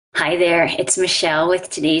Hi there, it's Michelle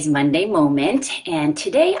with today's Monday Moment, and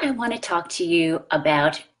today I want to talk to you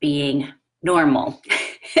about being normal.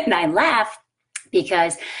 And I laugh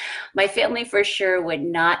because my family for sure would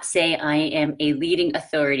not say I am a leading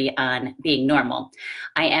authority on being normal.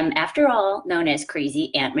 I am, after all, known as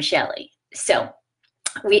Crazy Aunt Michelle. So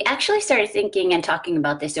we actually started thinking and talking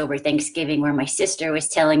about this over Thanksgiving, where my sister was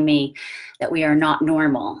telling me that we are not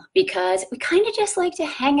normal because we kind of just like to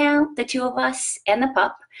hang out, the two of us and the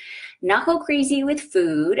pup, not go crazy with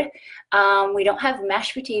food. We don't have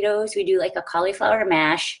mashed potatoes. We do like a cauliflower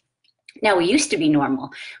mash. Now, we used to be normal.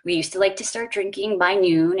 We used to like to start drinking by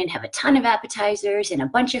noon and have a ton of appetizers and a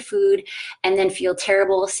bunch of food and then feel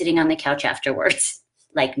terrible sitting on the couch afterwards,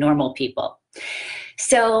 like normal people.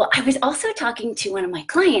 So I was also talking to one of my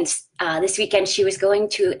clients this weekend. She was going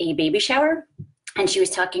to a baby shower and she was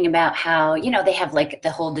talking about how, they have like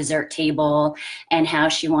the whole dessert table and how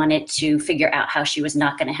she wanted to figure out how she was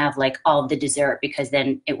not going to have like all of the dessert because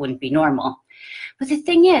then it wouldn't be normal. But the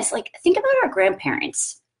thing is, like, think about our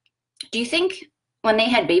grandparents. Do you think when they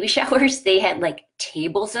had baby showers, they had like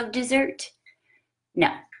tables of dessert?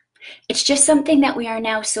 No. It's just something that we are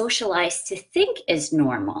now socialized to think is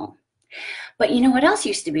normal. But you know what else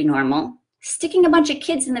used to be normal? Sticking a bunch of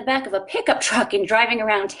kids in the back of a pickup truck and driving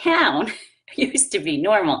around town used to be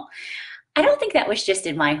normal. I don't think that was just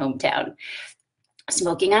in my hometown.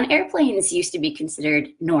 Smoking on airplanes used to be considered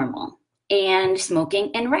normal, and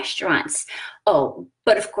smoking in restaurants. Oh,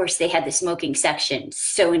 but of course they had the smoking section.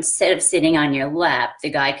 So instead of sitting on your lap, the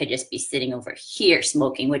guy could just be sitting over here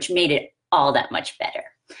smoking, which made it all that much better.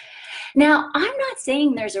 Now, I'm not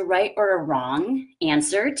saying there's a right or a wrong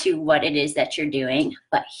answer to what it is that you're doing,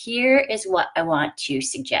 but here is what I want to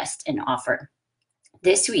suggest and offer.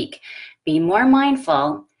 This week, be more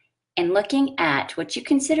mindful in looking at what you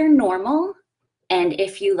consider normal and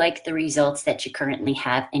if you like the results that you currently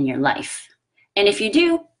have in your life. And if you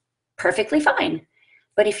do, perfectly fine.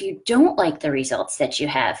 But if you don't like the results that you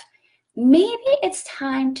have, maybe it's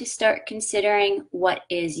time to start considering what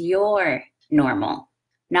is your normal,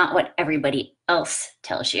 not what everybody else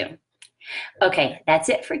tells you. Okay, that's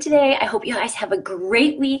it for today. I hope you guys have a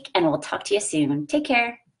great week and we'll talk to you soon. Take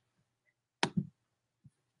care.